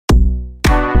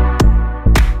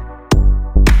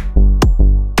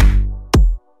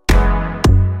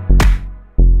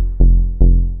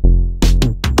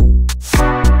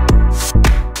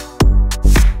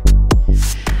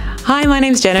my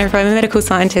name's Jennifer. I'm a medical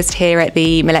scientist here at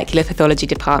the molecular pathology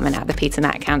department at the Peter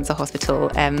Mac Cancer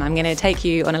Hospital. I'm going to take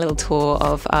you on a little tour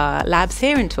of our labs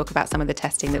here and talk about some of the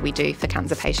testing that we do for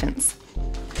cancer patients.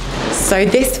 So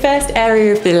this first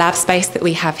area of the lab space that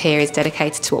we have here is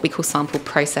dedicated to what we call sample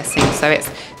processing. So it's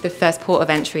the first port of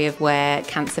entry of where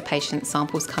cancer patient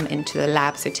samples come into the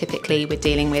lab. So typically we're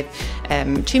dealing with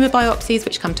tumour biopsies,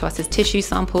 which come to us as tissue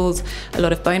samples, a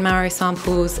lot of bone marrow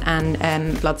samples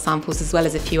and blood samples, as well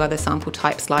as a few other sample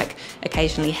types like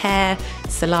occasionally hair,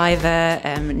 saliva,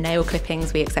 nail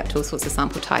clippings. We accept all sorts of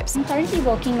sample types. I'm currently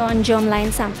working on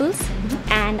germline samples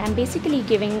and I'm basically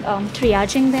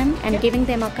triaging them and giving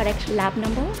them a correct lab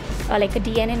number, like a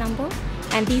DNA number,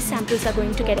 and these samples are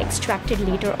going to get extracted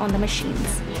later on the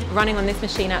machines. Running on this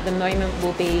machine at the moment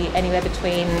will be anywhere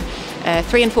between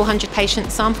 300 and 400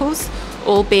 patient samples,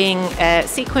 all being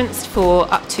sequenced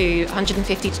for up to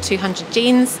 150 to 200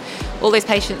 genes. All those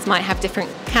patients might have different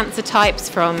cancer types,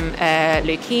 from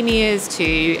leukemias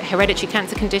to hereditary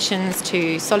cancer conditions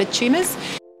to solid tumours.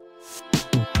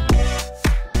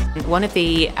 One of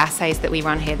the assays that we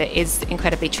run here that is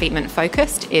incredibly treatment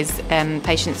focused is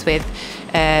patients with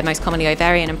most commonly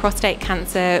ovarian and prostate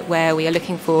cancer, where we are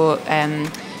looking for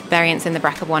variants in the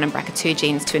BRCA1 and BRCA2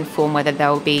 genes to inform whether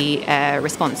they'll be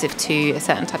responsive to a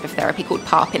certain type of therapy called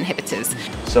PARP inhibitors.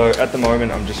 So at the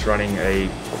moment I'm just running a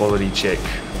quality check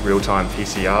real-time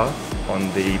PCR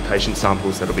on the patient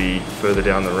samples that'll be further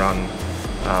down the run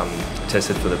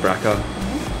tested for the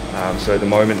BRCA. So at the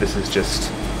moment this is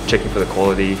just checking for the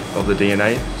quality of the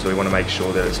DNA, so we want to make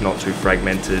sure that it's not too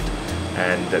fragmented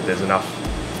and that there's enough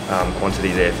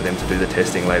quantity there for them to do the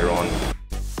testing later on.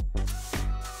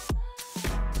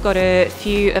 We've got a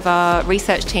few of our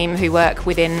research team who work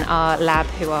within our lab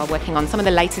who are working on some of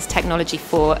the latest technology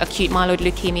for acute myeloid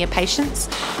leukemia patients.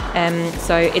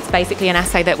 So it's basically an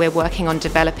assay that we're working on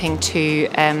developing to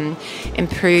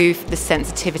improve the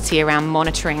sensitivity around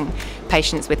monitoring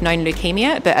patients with known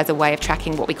leukemia, but as a way of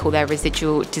tracking what we call their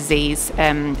residual disease,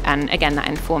 and again that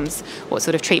informs what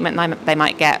sort of treatment they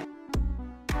might get.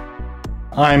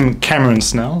 I'm Cameron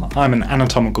Snell. I'm an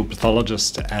anatomical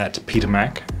pathologist at Peter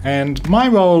Mac, and my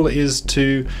role is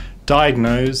to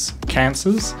diagnose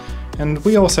cancers, and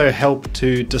we also help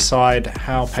to decide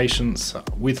how patients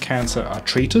with cancer are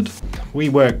treated. We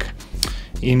work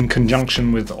in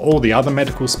conjunction with all the other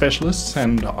medical specialists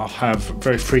and have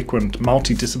very frequent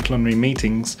multidisciplinary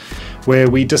meetings where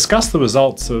we discuss the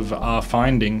results of our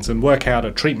findings and work out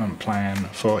a treatment plan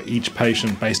for each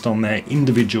patient based on their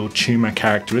individual tumour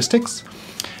characteristics.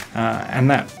 And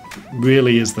that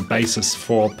really is the basis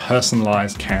for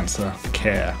personalised cancer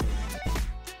care.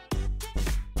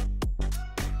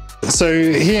 So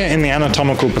here in the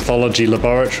anatomical pathology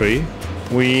laboratory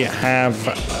we have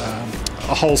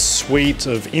a whole suite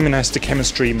of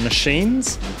immunohistochemistry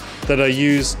machines that are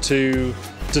used to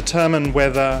determine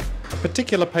whether a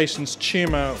particular patient's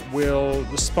tumour will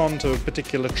respond to a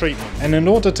particular treatment. And in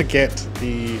order to get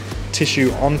the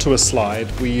tissue onto a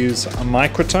slide, we use a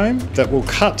microtome that will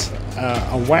cut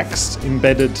a waxed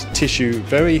embedded tissue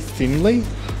very thinly.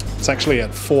 It's actually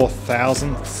at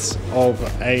 4/1000ths of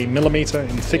a millimetre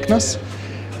in thickness,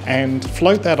 and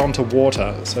float that onto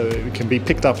water so that it can be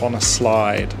picked up on a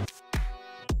slide.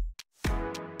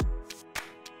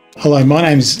 Hello, my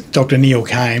name's Dr. Neil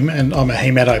Kame and I'm a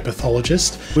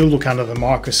haematopathologist. We'll look under the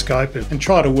microscope and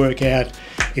try to work out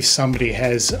if somebody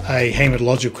has a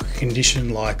haematological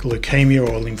condition like leukemia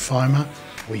or lymphoma.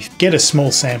 We get a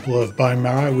small sample of bone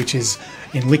marrow, which is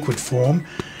in liquid form,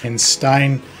 and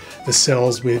stain the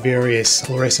cells with various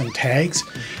fluorescent tags,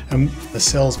 and the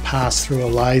cells pass through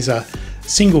a laser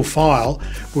single file.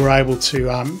 We're able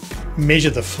to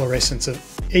measure the fluorescence of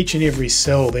each and every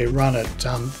cell. They run at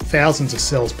thousands of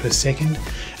cells per second,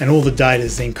 and all the data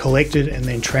is then collected and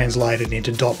then translated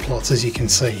into dot plots, as you can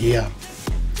see here.